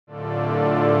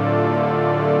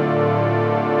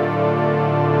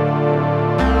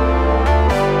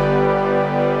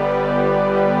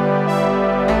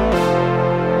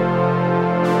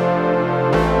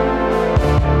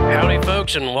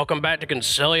folks, and welcome back to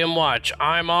Concilium Watch.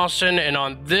 I'm Austin, and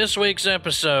on this week's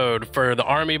episode for the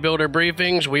Army Builder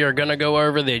Briefings, we are going to go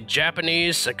over the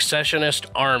Japanese Successionist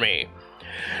Army.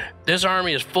 This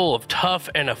army is full of tough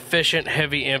and efficient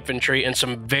heavy infantry and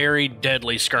some very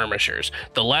deadly skirmishers,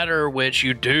 the latter of which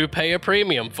you do pay a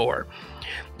premium for.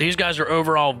 These guys are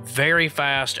overall very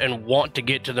fast and want to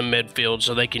get to the midfield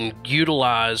so they can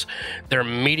utilize their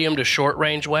medium to short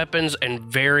range weapons and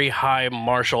very high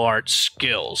martial arts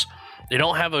skills. They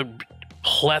don't have a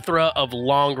plethora of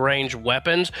long range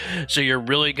weapons, so you're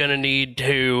really going to need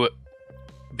to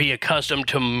be accustomed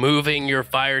to moving your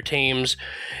fire teams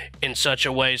in such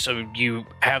a way so you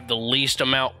have the least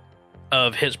amount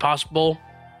of hits possible,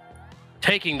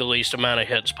 taking the least amount of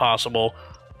hits possible,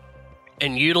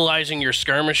 and utilizing your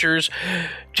skirmishers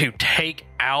to take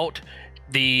out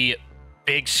the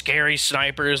big scary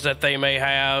snipers that they may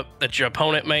have, that your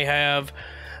opponent may have,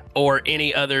 or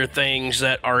any other things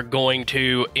that are going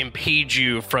to impede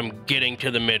you from getting to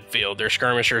the midfield. Their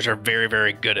skirmishers are very,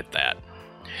 very good at that.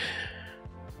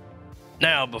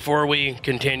 Now, before we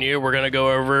continue, we're going to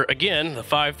go over, again, the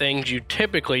 5 things you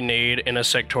typically need in a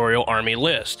sectorial army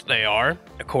list. They are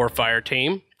a core fire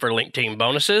team for link team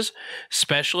bonuses,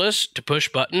 specialists to push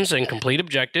buttons and complete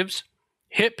objectives,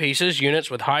 hit pieces,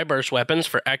 units with high burst weapons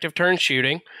for active turn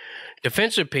shooting,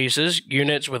 defensive pieces,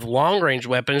 units with long-range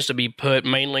weapons to be put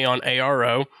mainly on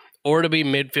ARO, or to be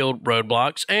midfield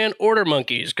roadblocks, and order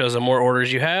monkeys, because the more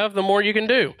orders you have, the more you can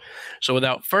do. So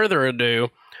without further ado,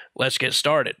 let's get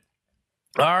started.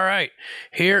 Alright,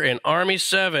 here in Army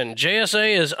 7,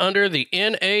 JSA is under the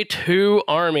NA2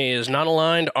 armies,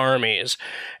 non-aligned armies.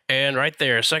 And right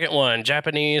there, second one,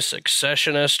 Japanese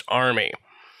Successionist Army.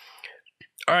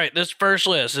 Alright, this first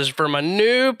list is for my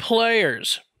new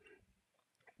players.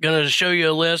 Gonna show you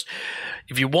a list.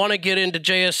 If you want to get into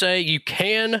JSA, you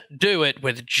can do it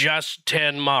with just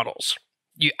 10 models.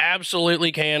 You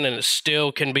absolutely can, and it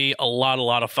still can be a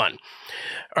lot of fun.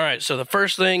 All right, so the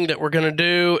first thing that we're going to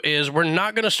do is we're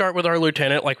not going to start with our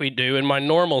lieutenant like we do in my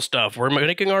normal stuff. We're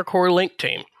making our core link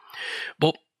team.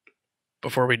 Well,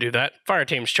 before we do that, fire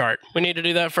teams chart. We need to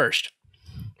do that first.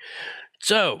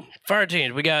 So, fire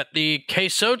teams, we got the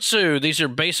Keisotsu. These are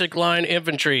basic line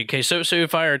infantry, Keisotsu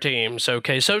fire teams. So,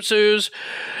 Keisotsus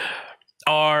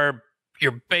are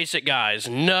your basic guys,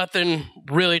 nothing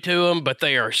really to them, but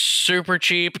they are super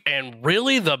cheap and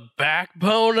really the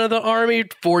backbone of the army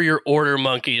for your order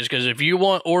monkeys. Because if you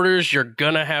want orders, you're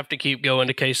gonna have to keep going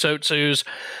to Keisotsus,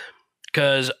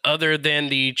 because other than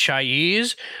the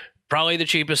Chais, probably the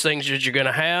cheapest things that you're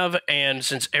gonna have. And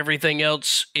since everything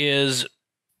else is,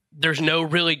 there's no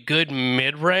really good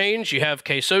mid-range, you have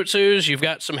Keisotsus, you've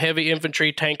got some heavy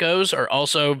infantry. Tankos are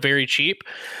also very cheap,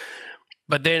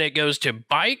 but then it goes to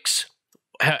bikes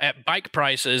at bike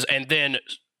prices, and then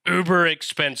uber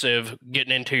expensive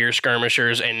getting into your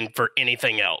skirmishers and for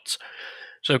anything else.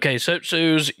 So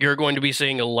Keisotsus, you're going to be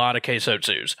seeing a lot of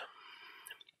Keisotsus.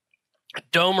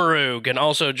 Domaru can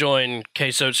also join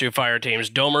Keisotsu fire teams.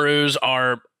 Domarus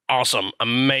are awesome,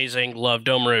 amazing, love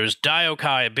Domarus.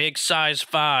 Daiokai, big size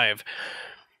 5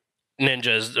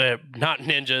 ninjas, not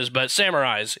ninjas, but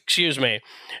samurais, excuse me.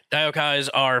 Daikais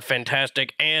are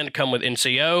fantastic and come with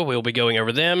NCO. We'll be going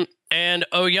over them. And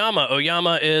Oyama.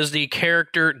 Oyama is the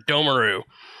character Domaru.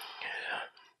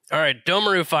 All right,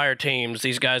 Domaru fire teams.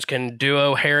 These guys can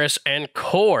duo, Harris, and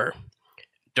core.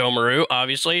 Domaru,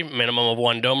 obviously, minimum of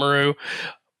 1 Domaru.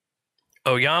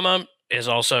 Oyama is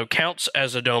also counts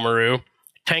as a Domaru.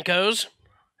 Tankos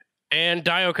and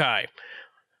Daiokai.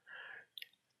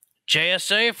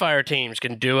 JSA fire teams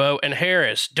can duo and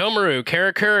Harris. Domaru,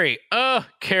 Karakuri.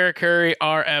 Karakuri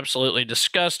are absolutely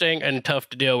disgusting and tough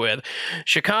to deal with.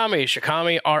 Shikami.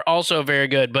 Shikami are also very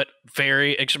good, but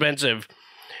very expensive.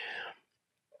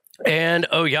 And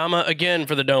Oyama again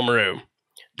for the Domaru.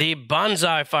 The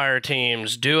Banzai fire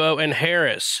teams, duo and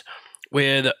Harris,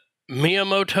 with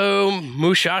Miyamoto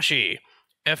Musashi,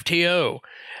 FTO,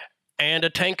 and a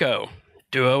Tanko,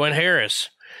 duo and Harris.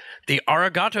 The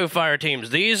Arigato fire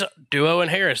teams, these duo and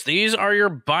Harris, these are your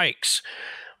bikes.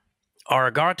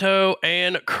 Arigato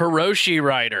and Kuroshi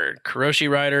Rider. Kuroshi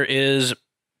Rider is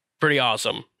pretty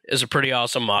awesome. Is a pretty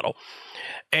awesome model.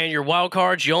 And your wild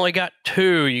cards, you only got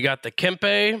 2. You got the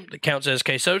Kempe, that counts as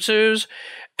Keisotsus,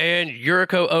 and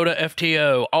Yuriko Oda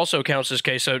FTO, also counts as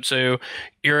Keisotsu.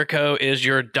 Yuriko is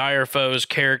your Dire Foes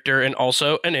character and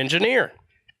also an engineer.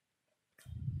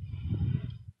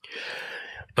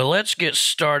 But let's get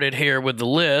started here with the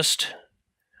list.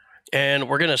 And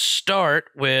we're going to start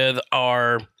with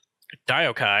our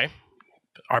Daiokai,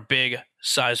 our big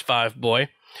size 5 boy.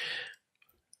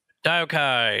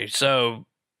 Daiokai, so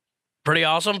pretty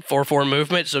awesome. 4/4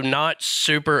 movement, so not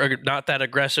that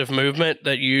aggressive movement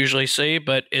that you usually see,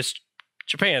 but it's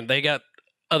Japan. They got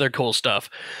other cool stuff.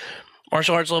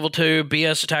 Martial Arts level 2,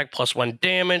 BS attack +1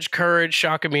 damage, courage,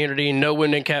 shock immunity, no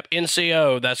wounding cap,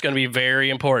 NCO. That's going to be very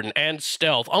important. And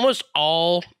stealth. Almost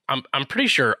all, I'm pretty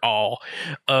sure all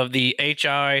of the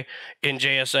HI in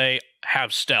JSA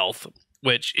have stealth,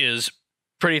 which is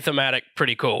pretty thematic,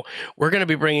 pretty cool. We're going to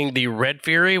be bringing the Red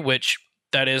Fury, which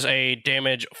that is a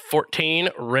damage 14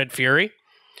 Red Fury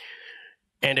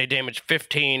and a damage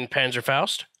 15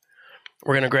 Panzerfaust.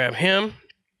 We're going to grab him.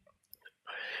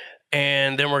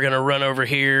 And then we're going to run over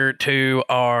here to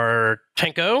our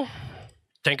Tenko.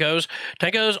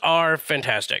 Tenkos are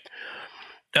fantastic.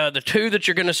 The two that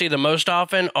you're going to see the most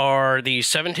often are the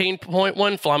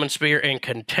 17.1 Flamen Spear and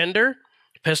Contender.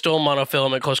 Pistol,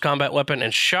 monofilament, close combat weapon,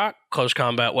 and shock, close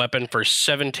combat weapon for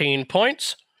 17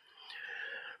 points.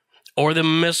 Or the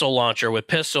missile launcher with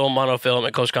pistol,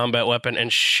 monofilament, close combat weapon,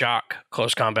 and shock,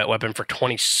 close combat weapon for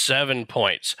 27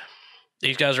 points.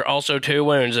 These guys are also 2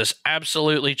 wounds. It's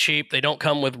absolutely cheap. They don't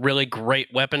come with really great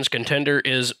weapons. Contender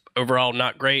is overall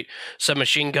not great.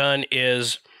 Submachine gun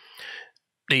is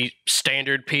the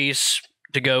standard piece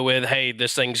to go with, hey,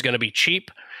 this thing's going to be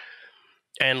cheap.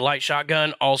 And light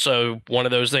shotgun, also one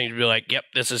of those things to be like, yep,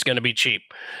 this is going to be cheap.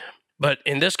 But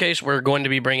in this case, we're going to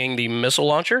be bringing the missile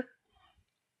launcher.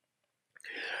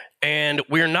 And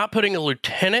we're not putting a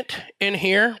lieutenant in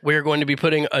here. We're going to be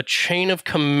putting a chain of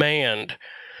command.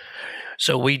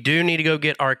 So we do need to go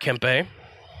get our Kempe.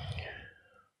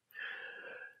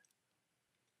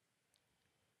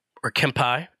 Or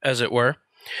Kempai, as it were.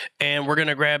 And we're going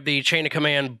to grab the chain of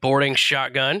command boarding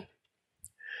shotgun.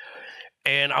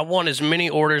 And I want as many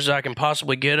orders as I can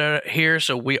possibly get here.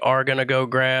 So we are going to go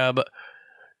grab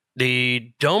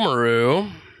the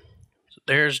Domaru.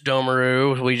 There's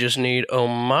Domaru. We just need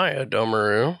Omaya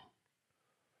Domaru.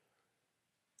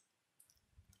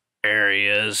 There he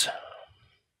is.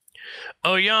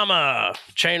 Oyama,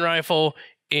 chain rifle,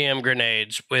 EM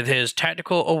grenades with his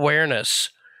tactical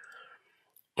awareness.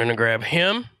 I'm gonna grab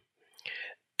him,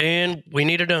 and we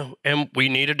need a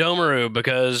Domaru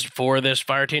because for this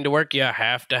fire team to work, you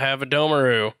have to have a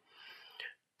Domaru.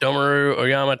 Domaru,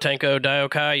 Oyama, Tenko,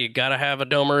 Daiokai, you gotta have a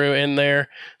Domaru in there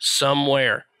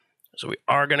somewhere. So we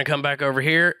are gonna come back over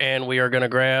here, and we are gonna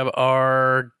grab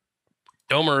our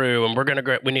Domaru, and we're gonna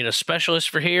grab. We need a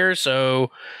specialist for here, so.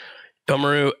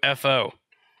 Domaru FO.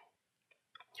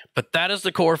 But that is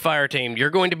the core fire team.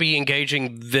 You're going to be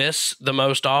engaging this the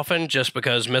most often just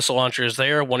because missile launcher is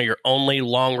there, one of your only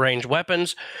long-range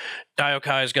weapons.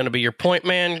 Daiokai is going to be your point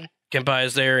man. Kempai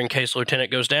is there in case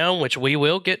lieutenant goes down, which we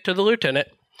will get to the lieutenant.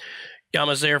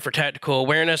 Yama's there for tactical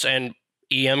awareness and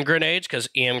EM grenades because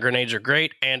EM grenades are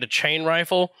great, and a chain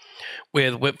rifle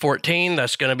with Whip 14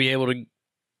 that's going to be able to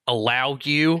allow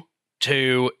you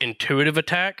to intuitive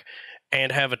attack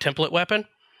and have a template weapon.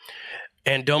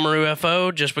 And Domaru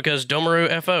FO, just because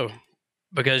Domaru FO.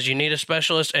 Because you need a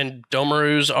specialist, and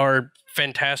Domarus are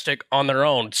fantastic on their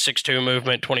own. 6'2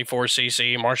 movement, 24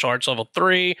 CC, martial arts level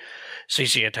 3,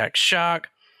 CC attack shock,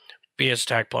 BS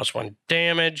attack +1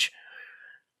 damage,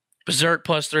 berserk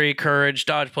 +3, courage,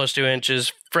 dodge +2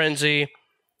 inches, frenzy,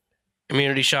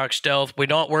 immunity shock, stealth. We're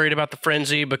not worried about the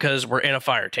frenzy because we're in a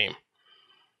fire team.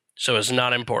 So it's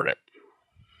not important.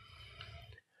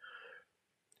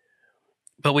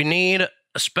 But we need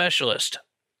a specialist.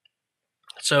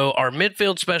 So our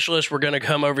midfield specialist, we're going to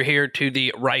come over here to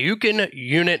the Ryukin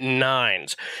Unit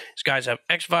 9s. These guys have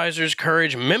X-Visors,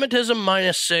 Courage, Mimetism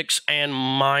 -6, and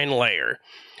Mind Layer.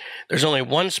 There's only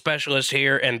one specialist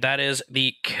here, and that is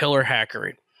the Killer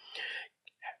Hacker.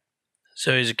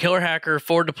 So he's a Killer Hacker,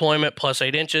 forward deployment,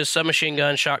 +8 inches, submachine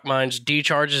gun, shock mines,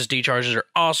 D-charges. D-charges are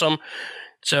awesome.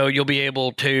 So you'll be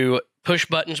able to push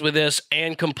buttons with this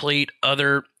and complete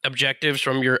other objectives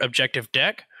from your objective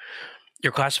deck,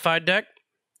 your classified deck,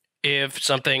 if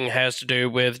something has to do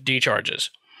with D-charges.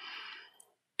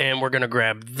 And we're going to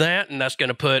grab that, and that's going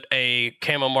to put a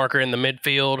camo marker in the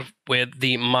midfield with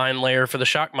the mine layer for the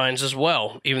shock mines as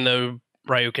well, even though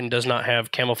Ryukin does not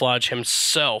have camouflage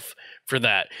himself for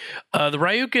that. The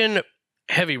Ryukin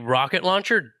heavy rocket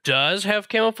launcher does have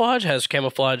camouflage, has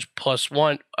camouflage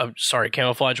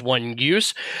camouflage 1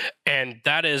 use, and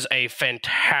that is a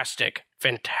fantastic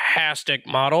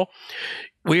model.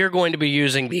 We are going to be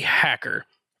using the Hacker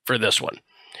for this one.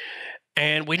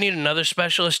 And we need another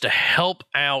specialist to help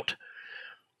out.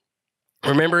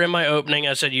 Remember in my opening,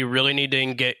 I said you really need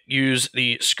to use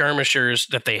the skirmishers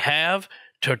that they have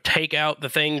to take out the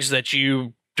things that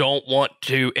you don't want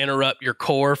to interrupt your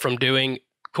core from doing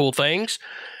cool things.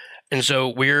 And so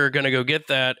we're going to go get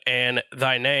that, and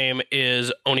thy name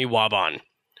is Oniwaban.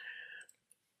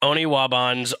 Oni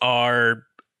Wabans are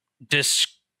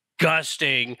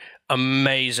disgusting,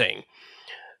 amazing.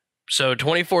 So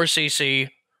 24cc,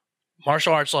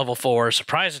 martial arts level 4,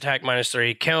 surprise attack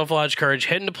 -3, camouflage courage,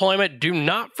 hidden deployment. Do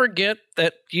not forget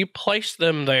that you placed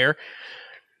them there.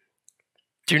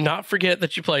 Do not forget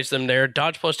that you placed them there.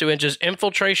 Dodge +2 inches,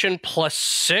 infiltration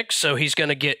 +6. So he's going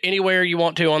to get anywhere you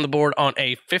want to on the board on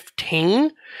a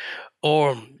 15.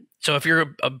 Or so if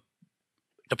you're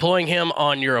deploying him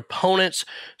on your opponent's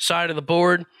side of the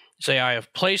board, say I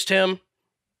have placed him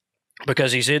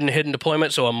because he's in hidden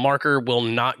deployment, so a marker will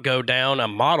not go down, a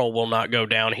model will not go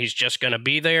down. He's just going to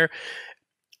be there.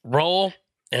 Roll,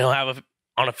 and he'll have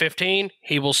on a 15,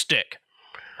 he will stick.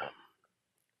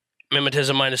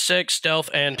 Mimetism -6, stealth,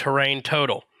 and terrain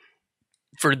total.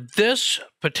 For this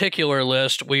particular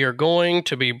list, we are going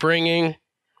to be bringing,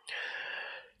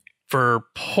 for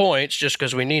points, just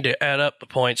because we need to add up the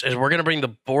points, is we're going to bring the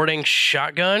boarding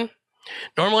shotgun.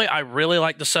 Normally, I really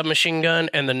like the submachine gun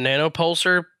and the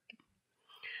nanopulsar,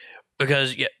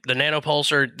 because the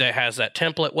nanopulsar that has that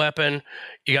template weapon,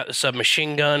 you got the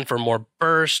submachine gun for more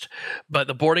burst, but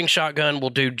the boarding shotgun will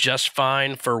do just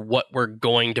fine for what we're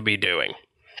going to be doing,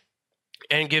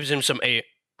 and gives him some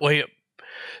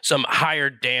higher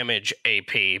damage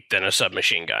AP than a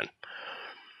submachine gun.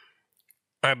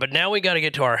 All right, but now we got to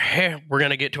get to we're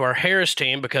going to get to our Harris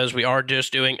team, because we are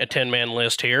just doing a 10-man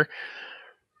list here,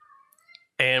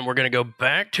 and we're going to go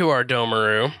back to our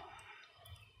Domaru.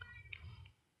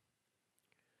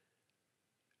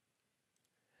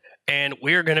 And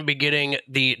we're going to be getting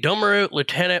the Domaru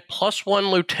Lieutenant +1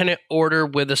 Lieutenant Order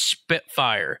with a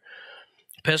Spitfire.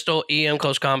 Pistol, EM,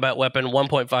 close combat weapon,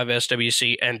 1.5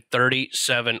 SWC, and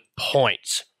 37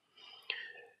 points.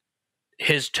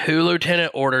 His 2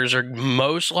 Lieutenant Orders are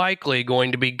most likely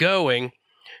going to be going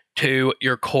to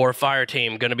your core fire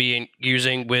team, going to be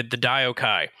using with the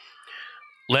Diokai.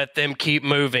 Let them keep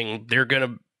moving.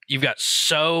 You've got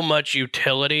so much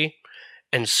utility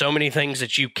and so many things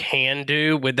that you can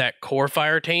do with that core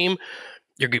fire team.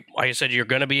 Like I said, you're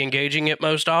going to be engaging it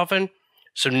most often.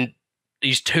 So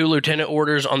these 2 Lieutenant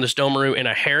Orders on this Domaru and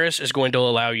a Harris is going to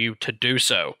allow you to do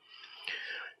so.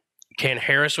 Can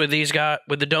Harris with these guys,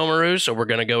 with the Domaru, so we're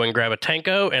going to go and grab a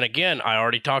Tanko. And again, I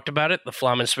already talked about it, the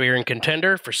Flamen Spear and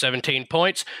Contender for 17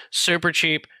 points. Super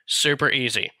cheap, super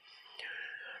easy.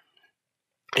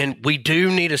 And we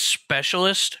do need a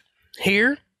specialist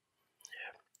here.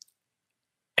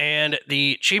 And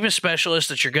the cheapest specialist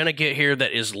that you're going to get here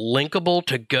that is linkable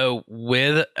to go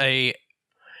with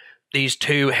these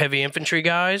 2 heavy infantry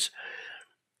guys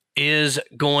is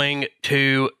going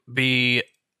to be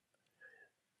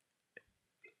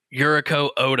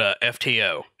Yuriko Oda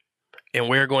FTO. And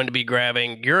we're going to be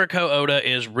grabbing Yuriko Oda.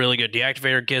 Is really good.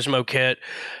 Deactivator Gizmo Kit.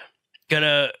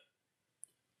 Gonna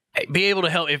be able to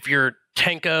help if your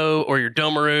Tenko or your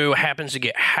Domaru happens to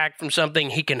get hacked from something.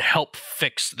 He can help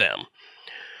fix them.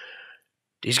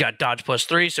 He's got dodge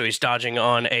 +3, so he's dodging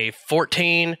on a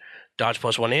 14, dodge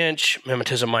 +1 inch,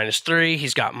 mimetism -3.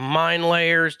 He's got mine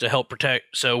layers to help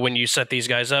protect. So when you set these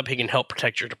guys up, he can help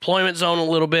protect your deployment zone a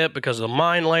little bit because of the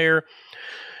mine layer.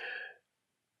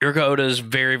 Your Oda is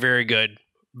very, very good.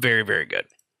 Very, very good.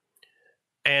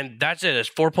 And that's it. It's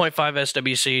 4.5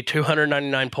 SWC,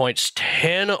 299 points,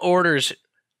 10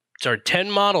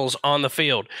 models on the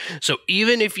field. So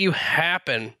even if you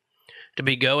happen to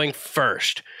be going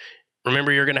first,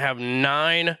 remember, you're going to have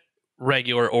 9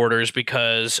 regular orders,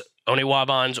 because Oni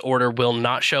Waban's order will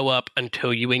not show up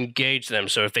until you engage them.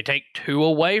 So if they take 2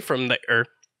 away from there,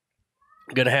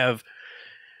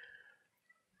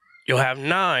 you'll have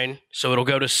 9, so it'll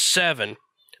go to 7.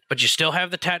 But you still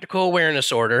have the tactical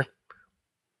awareness order,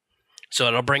 so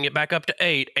it'll bring it back up to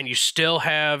 8, and you still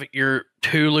have your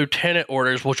 2 lieutenant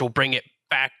orders, which will bring it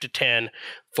back to 10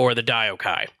 for the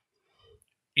Diokai.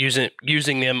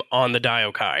 Using them on the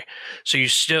Diokai. So you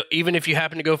still, even if you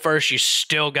happen to go first, you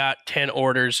still got 10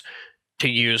 orders to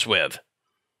use with.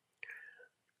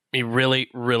 Be really,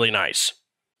 really nice.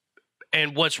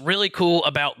 And what's really cool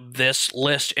about this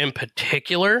list in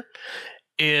particular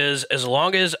is, as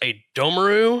long as a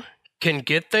Domaru can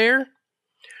get there,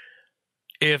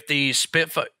 if the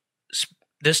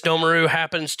this Domaru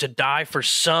happens to die for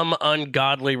some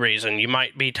ungodly reason, you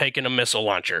might be taking a missile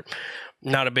launcher.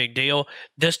 Not a big deal.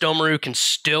 This Domaru can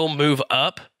still move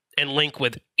up and link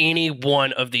with any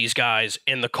one of these guys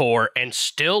in the core, and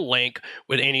still link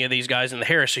with any of these guys in the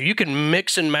Harris. So you can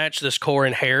mix and match this core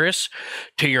in Harris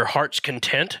to your heart's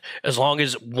content, as long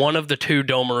as one of the 2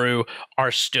 Domaru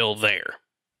are still there.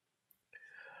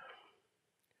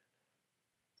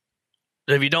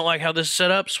 If you don't like how this is set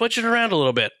up, switch it around a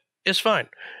little bit. It's fine.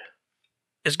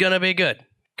 It's going to be good.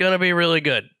 Going to be really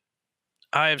good.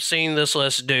 I have seen this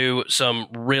list do some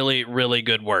really, really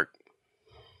good work.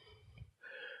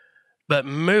 But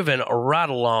moving right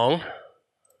along,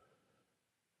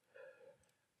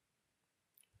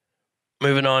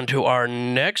 moving on to our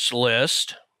next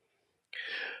list,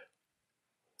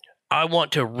 I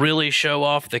want to really show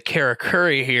off the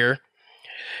Karakuri here.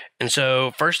 And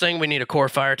so first thing, we need a core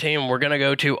fire team. We're going to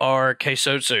go to our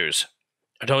Keisotsus.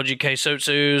 I told you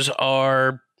Keisotsus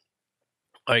are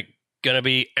like going to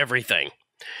be everything.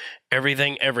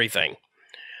 Everything.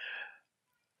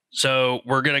 So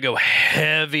we're going to go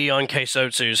heavy on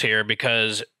Keisotsus here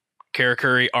because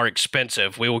Karakuri are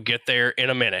expensive. We will get there in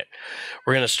a minute.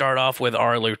 We're going to start off with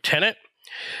our Lieutenant.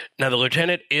 Now, the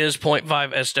Lieutenant is 0.5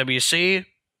 SWC.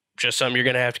 Just something you're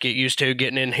going to have to get used to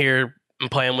getting in here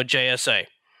and playing with JSA.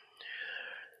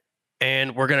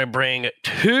 And we're going to bring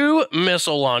 2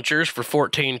 missile launchers for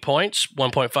 14 points,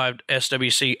 1.5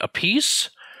 SWC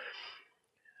apiece.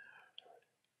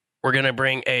 We're going to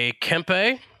bring a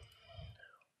Kempe.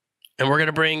 And we're going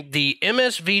to bring the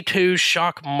MSV2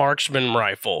 Shock Marksman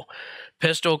Rifle.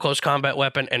 Pistol, close combat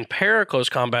weapon, and para-close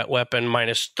combat weapon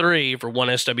 -3 for 1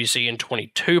 SWC and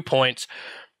 22 points.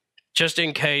 Just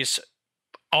in case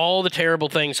all the terrible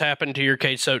things happen to your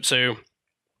Keisotsu,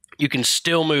 you can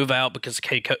still move out because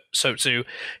Keisotsu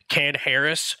can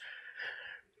harass,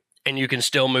 and you can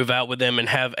still move out with them and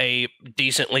have a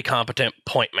decently competent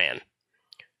point man.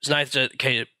 It's nice that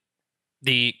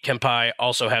the Kempai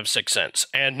also have 6 Sense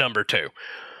and number 2.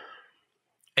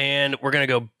 And we're going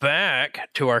to go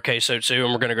back to our Keisotsu,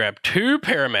 and we're going to grab 2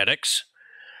 paramedics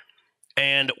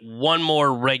and 1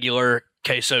 more regular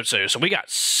Keisotsu. So we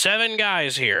got 7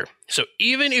 guys here. So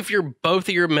even if both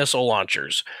of your missile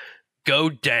launchers go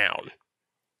down,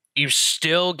 you've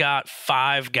still got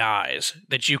 5 guys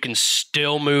that you can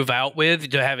still move out with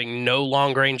to having no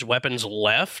long-range weapons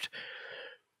left.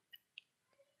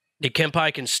 The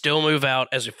Kempai can still move out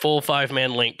as a full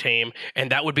 5-man link team,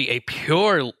 and that would be a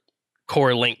pure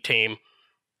core link team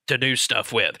to do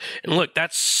stuff with. And look,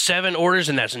 that's 7 orders,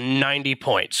 and that's 90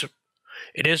 points.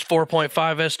 It is 4.5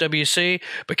 SWC,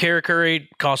 but Karakuri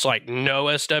costs like no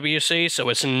SWC, so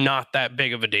it's not that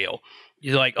big of a deal.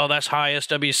 You're like, oh, that's high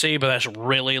SWC, but that's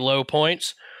really low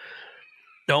points.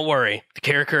 Don't worry, the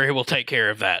Karakuri will take care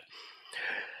of that.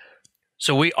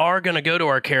 So we are going to go to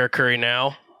our Karakuri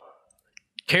now.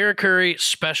 Karakuri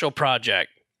Special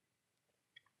Project.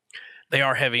 They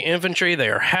are heavy infantry. They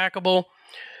are hackable.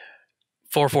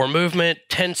 4-4 movement,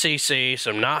 10 CC,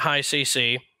 so not high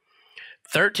CC.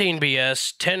 13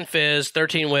 BS, 10 Fizz,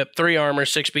 13 Whip, 3 Armor,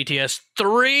 6 BTS,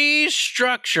 3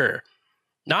 Structure.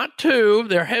 Not 2.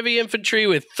 They're heavy infantry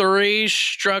with 3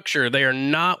 Structure. They are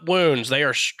not wounds. They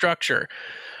are Structure.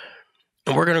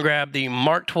 And we're going to grab the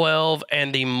Mark 12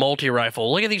 and the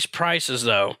multi-rifle. Look at these prices,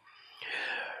 though.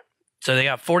 So they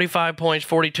got 45 points,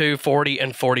 42, 40,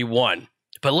 and 41.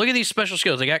 But look at these special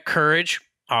skills. They got Courage,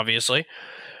 obviously.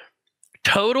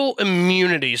 Total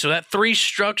immunity. So that 3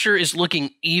 Structure is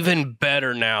looking even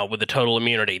better now with the total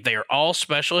immunity. They are all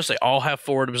specialists. They all have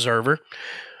forward observer.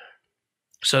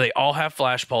 So they all have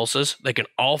flash pulses. They can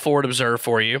all forward observe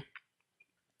for you.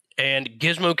 And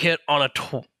Gizmo Kit on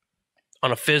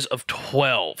a Fizz of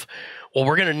 12. Well,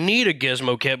 we're going to need a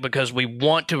Gizmo Kit because we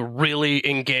want to really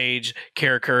engage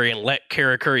Karakuri and let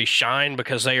Karakuri shine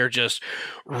because they are just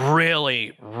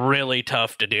really, really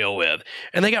tough to deal with.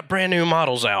 And they got brand new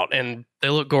models out, and they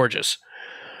look gorgeous.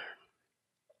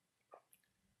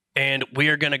 And we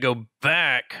are going to go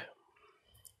back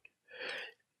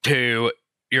to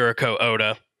Yuriko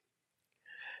Oda,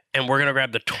 and we're going to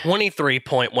grab the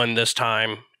 23-point one this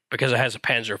time because it has a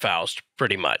Panzerfaust,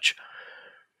 pretty much.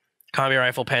 Combi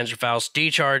Rifle, Panzerfaust,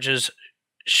 decharges,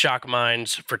 shock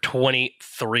mines for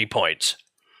 23 points.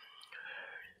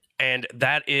 And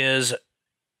that is,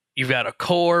 you've got a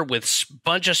core with a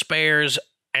bunch of spares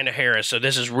and a Harris. So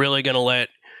this is really going to let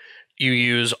you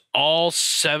use all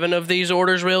 7 of these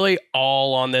orders, really,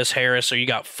 all on this Harris. So you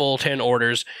got full 10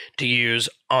 orders to use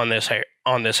on this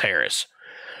Harris.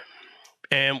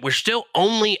 And we're still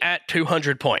only at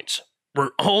 200 points.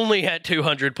 We're only at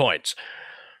 200 points.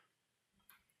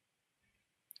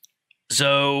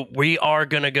 So we are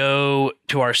going to go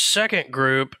to our second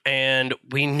group, and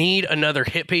we need another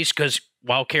hit piece because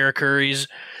while Karakuris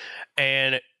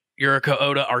and Yuriko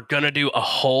Oda are going to do a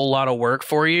whole lot of work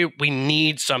for you, we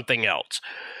need something else.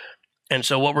 And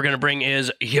so what we're going to bring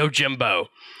is Yojimbo.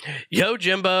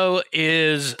 Yojimbo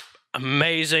is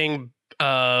amazing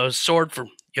Yojimbo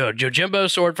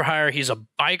sword for hire. He's a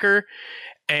biker,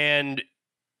 and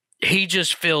he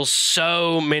just fills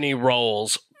so many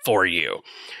roles for you.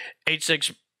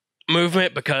 H6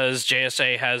 movement because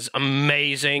JSA has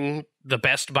the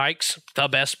best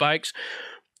bikes.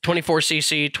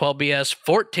 24cc, 12 BS,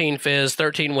 14 Fizz,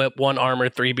 13 Whip, 1 Armor,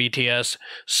 3 BTS,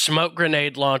 smoke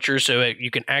grenade launcher so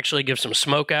you can actually give some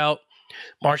smoke out,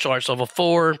 martial arts level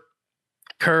 4,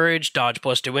 courage, dodge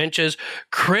plus 2 inches,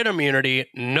 crit immunity,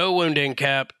 no wounding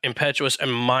cap, impetuous,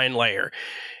 and mind layer.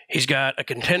 He's got a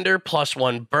contender plus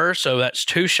 1 burst, so that's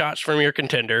 2 shots from your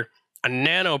contender, a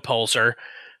nano pulsar,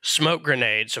 smoke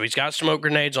grenade, so he's got smoke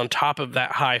grenades on top of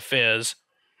that high Fizz,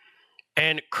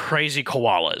 and crazy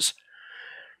koalas.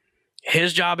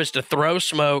 His job is to throw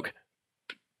smoke,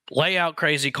 lay out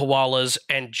crazy koalas,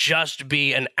 and just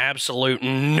be an absolute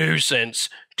nuisance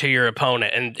to your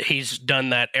opponent. And he's done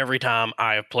that every time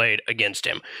I have played against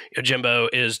him. Yojimbo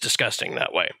is disgusting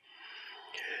that way.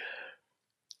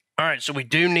 All right, so we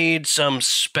do need some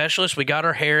specialists. We got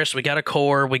our Harris, we got a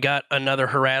core, we got another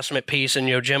harassment piece in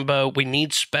Yojimbo. We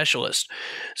need specialists.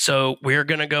 So we're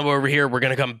going to go over here. We're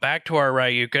going to come back to our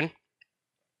Ryukin,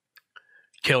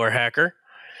 Killer Hacker.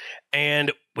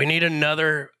 And we need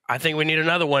another, I think we need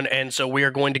another one, and so we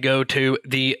are going to go to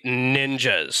the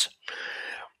ninjas.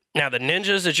 Now, the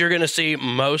ninjas that you're going to see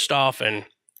most often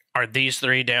are these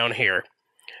 3 down here.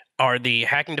 Are the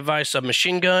hacking device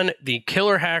submachine gun, the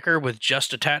killer hacker with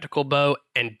just a tactical bow,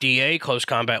 and DA close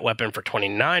combat weapon for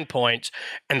 29 points,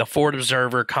 and the Forward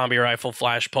Observer combi rifle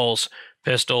flash pulse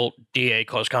pistol DA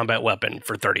close combat weapon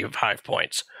for 35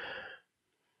 points.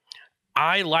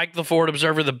 I like the Forward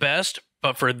Observer the best,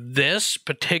 but for this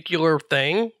particular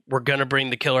thing, we're going to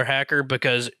bring the Killer Hacker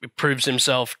because it proves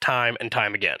himself time and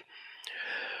time again.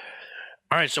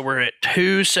 All right, so we're at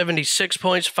 276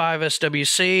 points, 5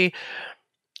 SWC.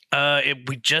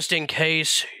 Just in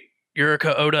case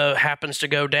Yurika Oda happens to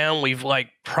go down, we've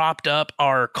propped up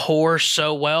our core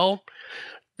so well.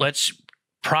 Let's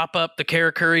prop up the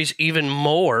Karakuris even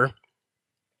more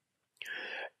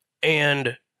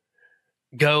and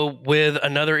go with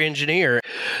another engineer,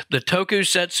 the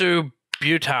Tokusetsu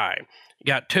Butai. You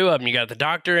got 2 of them. You got the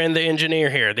doctor and the engineer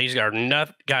here. These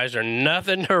guys are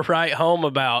nothing to write home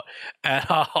about at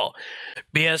all.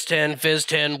 BS 10, Fizz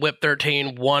 10, Whip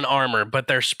 13, 1 armor. But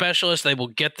they're specialists. They will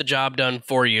get the job done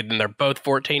for you. Then they're both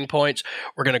 14 points.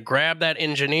 We're going to grab that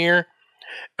engineer,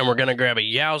 and we're going to grab a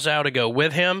Yao Zhao to go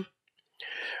with him.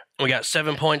 We got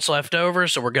 7 points left over,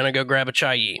 so we're going to go grab a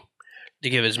Chai Yi to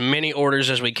give as many orders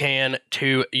as we can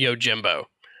to Yojimbo.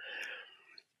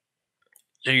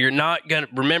 So you're not going to...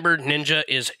 Remember, Ninja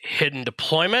is hidden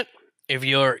deployment. If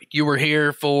you were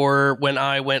here for when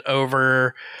I went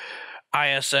over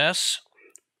ISS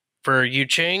for Yu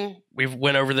Ching, we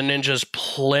went over the Ninjas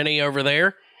plenty over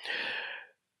there.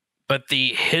 But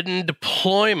the hidden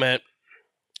deployment,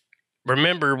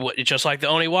 remember, just like the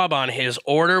Oniwaban, his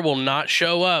order will not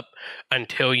show up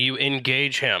until you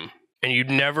engage him. And you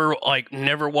never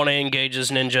want to engage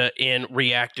this ninja in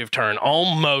reactive turn.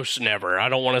 Almost never. I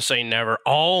don't want to say never.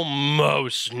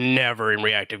 Almost never in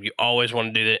reactive. You always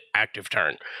want to do the active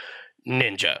turn.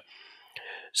 Ninja.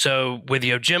 So with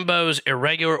Yojimbo's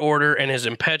irregular order and his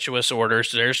impetuous order,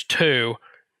 so there's 2.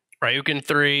 Ryukin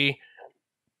 3.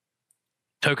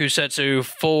 Tokusetsu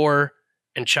 4.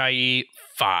 And Chai Yi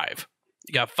 5.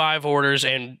 You got 5 orders,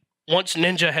 and once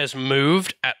Ninja has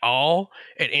moved at all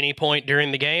at any point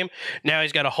during the game, now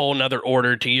he's got a whole nother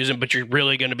order to use him, but you're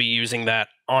really going to be using that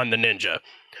on the Ninja.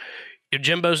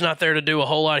 Yojimbo's not there to do a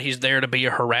whole lot. He's there to be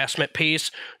a harassment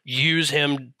piece. Use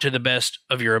him to the best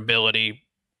of your ability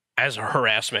as a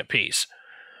harassment piece.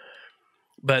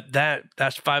 But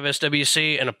that's 5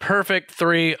 SWC and a perfect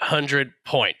 300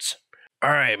 points.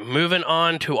 All right, moving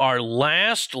on to our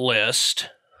last list.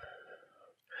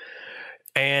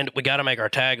 And we got to make our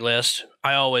tag list.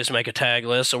 I always make a tag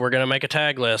list, so we're going to make a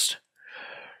tag list.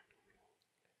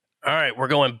 All right, we're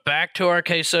going back to our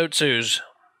Keisotsus.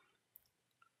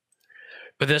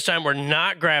 But this time we're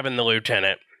not grabbing the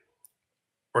lieutenant.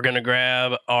 We're going to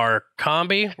grab our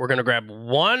combi. We're going to grab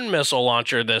 1 missile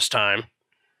launcher this time.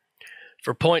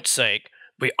 For point's sake,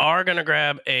 we are going to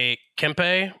grab a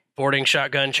Kempe boarding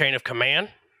shotgun chain of command.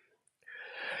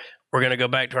 We're going to go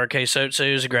back to our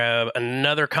Keisotsus, grab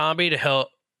another combi to help,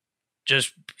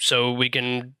 just so we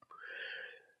can,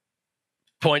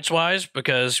 points-wise,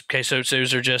 because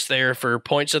Keisotsus are just there for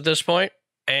points at this point,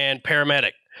 and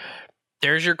paramedic.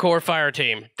 There's your core fire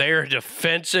team. They're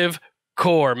defensive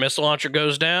core. Missile launcher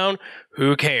goes down,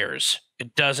 who cares?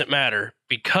 It doesn't matter,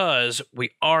 because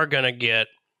we are going to get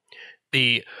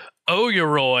the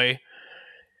Oyuroi,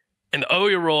 and the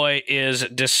Oyuroi is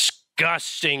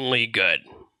disgustingly good.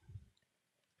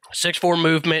 6'4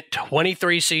 movement,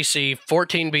 23 CC,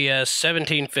 14 BS,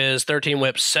 17 Fizz, 13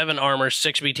 Whip, 7 Armor,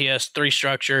 6 BTS, 3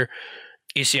 Structure,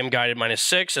 ECM guided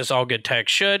 -6, as all good tech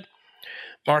should.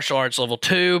 Martial arts level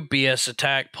 2, BS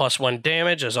attack +1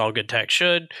 damage, as all good tech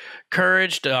should.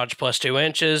 Courage, dodge +2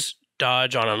 inches,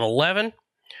 dodge on an 11.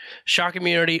 Shock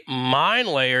immunity, mind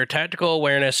layer, tactical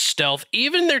awareness, stealth.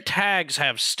 Even their tags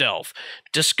have stealth.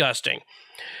 Disgusting.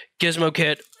 Gizmo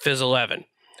kit, Fizz 11.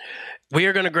 We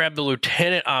are going to grab the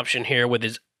lieutenant option here with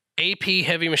his AP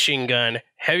heavy machine gun,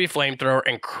 heavy flamethrower,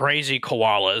 and crazy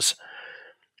koalas.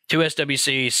 2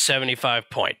 SWC, 75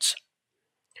 points.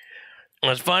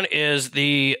 What's fun is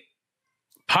the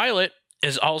pilot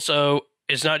is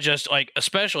not just like a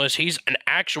specialist, he's an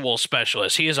actual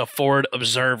specialist. He is a forward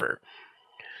observer.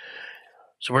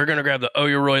 So we're going to grab the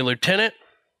Oyuroi Lieutenant.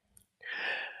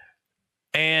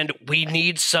 And we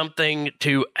need something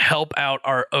to help out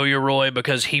our Oyuroi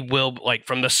because he will, like,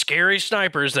 from the scary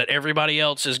snipers that everybody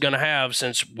else is going to have,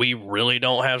 since we really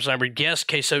don't have snipers. Yes,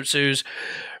 Keisotsus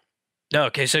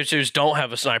don't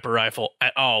have a sniper rifle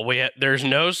at all. There's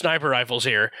no sniper rifles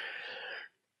here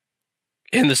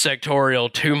in the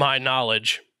sectorial, to my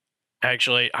knowledge.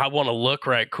 Actually, I want to look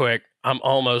right quick. I'm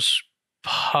almost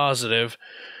positive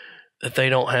that they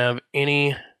don't have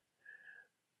any.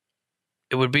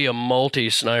 It would be a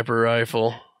multi-sniper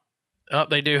rifle. Oh,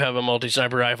 they do have a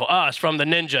multi-sniper rifle. Ah, it's from the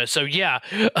Ninja. So yeah,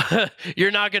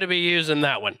 you're not going to be using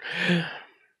that one.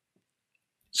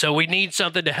 So we need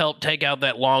something to help take out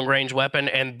that long-range weapon,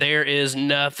 and there is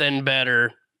nothing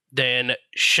better than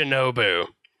Shinobu.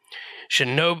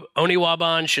 Oniwaban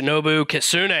Shinobu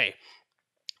Kitsune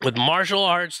with martial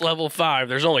arts level 5.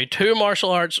 There's only 2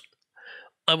 martial arts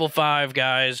level 5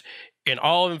 guys in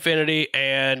all of Infinity,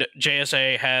 and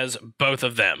JSA has both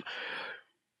of them.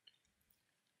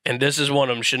 And this is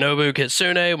one of them, Shinobu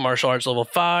Kitsune, martial arts level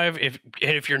 5.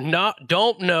 If you're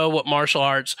don't know what martial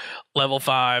arts level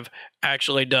 5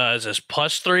 actually does, is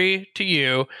 +3 to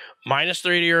you,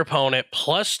 -3 to your opponent,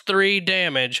 +3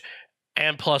 damage,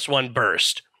 and +1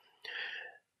 burst.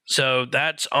 So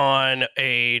that's on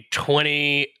a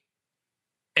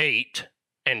 28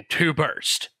 and 2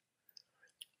 burst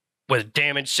with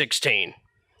damage 16.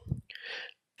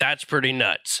 That's pretty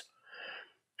nuts.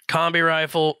 Combi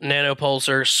rifle,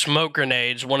 nanopulsar, smoke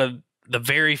grenades, one of the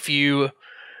very few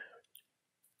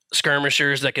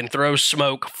skirmishers that can throw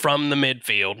smoke from the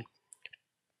midfield.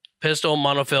 Pistol,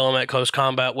 monofilament, close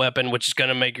combat weapon, which is going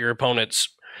to make your opponent's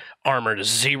armor to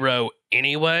 0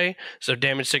 anyway. So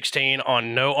damage 16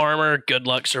 on no armor, good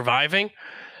luck surviving.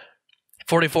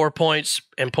 44 points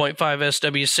and 0.5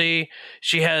 SWC.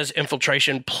 She has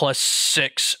infiltration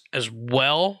 +6 as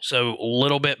well, so a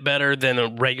little bit better than a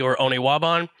regular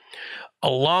Oniwaban,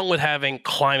 along with having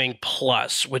climbing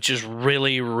plus, which is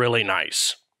really, really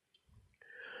nice.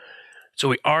 So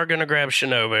we are going to grab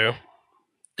Shinobu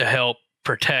to help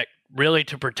protect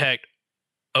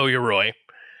Oyuroi.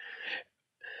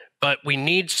 But we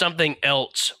need something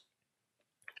else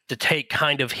to take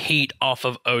kind of heat off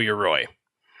of Oyuroi,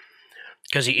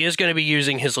 because he is going to be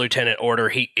using his lieutenant order.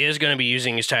 He is going to be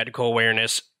using his tactical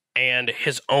awareness and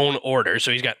his own order.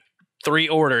 So he's got 3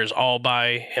 orders all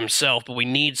by himself, but we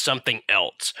need something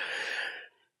else.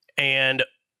 And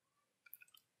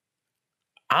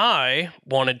I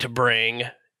wanted to bring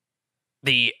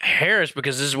the Harris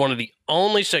because this is one of the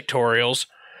only sectorials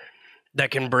that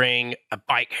can bring a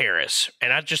bike Harris.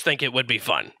 And I just think it would be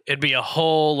fun. It'd be a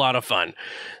whole lot of fun.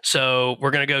 So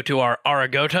we're going to go to our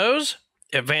Aragotos,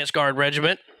 Advanced Guard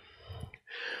Regiment,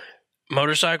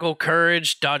 Motorcycle,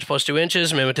 Courage, Dodge +2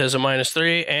 inches, Mimetism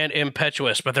 -3, and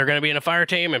Impetuous. But they're going to be in a fire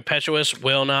team. Impetuous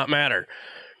will not matter.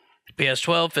 PS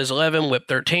 12, Fizz 11, Whip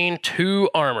 13, 2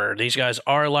 armor. These guys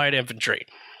are light infantry.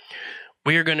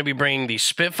 We are going to be bringing the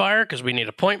Spitfire because we need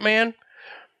a point man.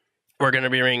 We're going to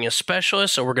be bringing a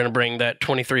specialist, so we're going to bring that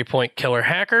 23-point killer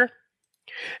hacker.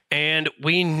 And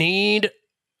we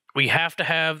have to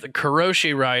have the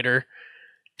Kuroshi Rider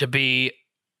to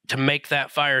make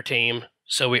that fire team.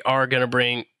 So we are going to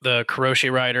bring the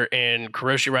Kuroshi Rider, and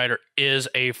Kuroshi Rider is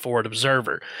a forward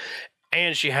observer.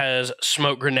 And she has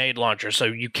smoke grenade launcher, so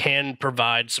you can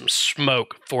provide some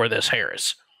smoke for this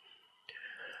Harris.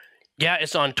 Yeah,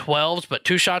 it's on 12s, but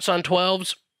 2 shots on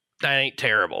 12s, that ain't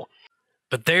terrible.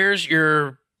 But there's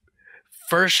your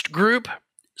first group.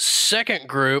 Second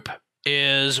group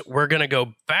is we're going to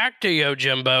go back to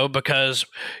Yojimbo because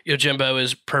Yojimbo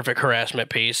is perfect harassment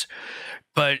piece.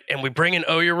 And we bring in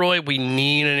Oyuroi, we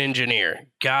need an engineer.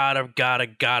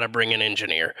 Gotta bring an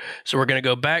engineer. So we're going to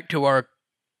go back to our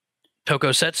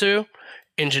Tokusetsu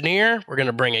engineer. We're going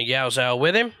to bring a Yao Zhao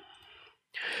with him.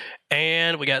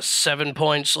 And we got 7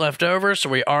 points left over, so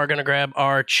we are going to grab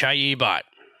our Chai bot.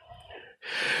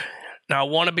 Now, I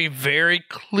want to be very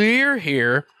clear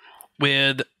here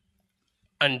with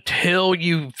until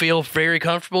you feel very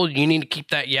comfortable, you need to keep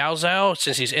that Yao Zhao,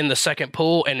 since he's in the second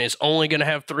pool and is only going to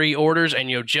have 3 orders, and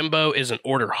Yojimbo is an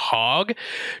order hog.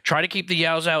 Try to keep the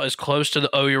Yao Zhao as close to the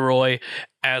Oyuroi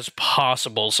as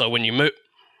possible. So when you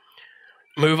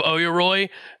move Oyuroi,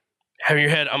 have your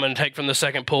head, I'm going to take from the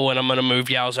second pool and I'm going to move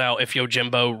Yao Zhao if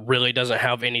Yojimbo really doesn't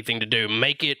have anything to do.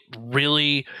 Make it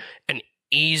really an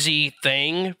easy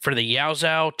thing for the Yao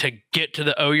Zhao to get to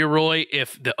the Oyuroi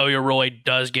if the Oyuroi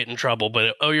does get in trouble. But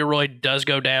if Oyuroi does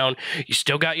go down, you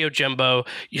still got Yojimbo,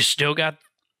 you still got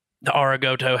the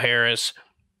Arigoto Harris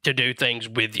to do things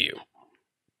with you.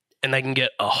 And they can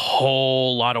get a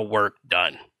whole lot of work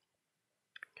done.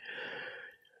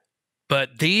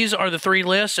 But these are the 3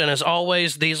 lists, and as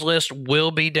always, these lists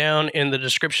will be down in the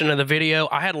description of the video.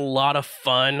 I had a lot of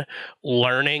fun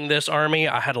learning this army.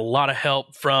 I had a lot of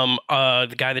help from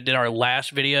the guy that did our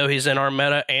last video. He's in our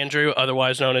meta, Andrew,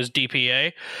 otherwise known as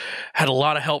DPA. Had a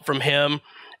lot of help from him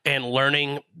and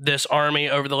learning this army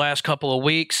over the last couple of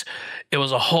weeks. It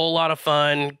was a whole lot of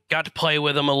fun. Got to play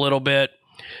with them a little bit.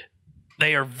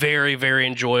 They are very, very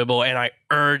enjoyable, and I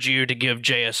urge you to give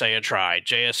JSA a try.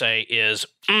 JSA is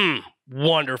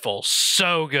wonderful,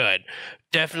 so good.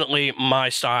 Definitely my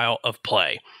style of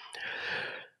play.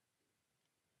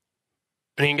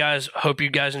 And guys, hope you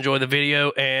guys enjoy the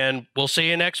video, and we'll see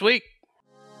you next week.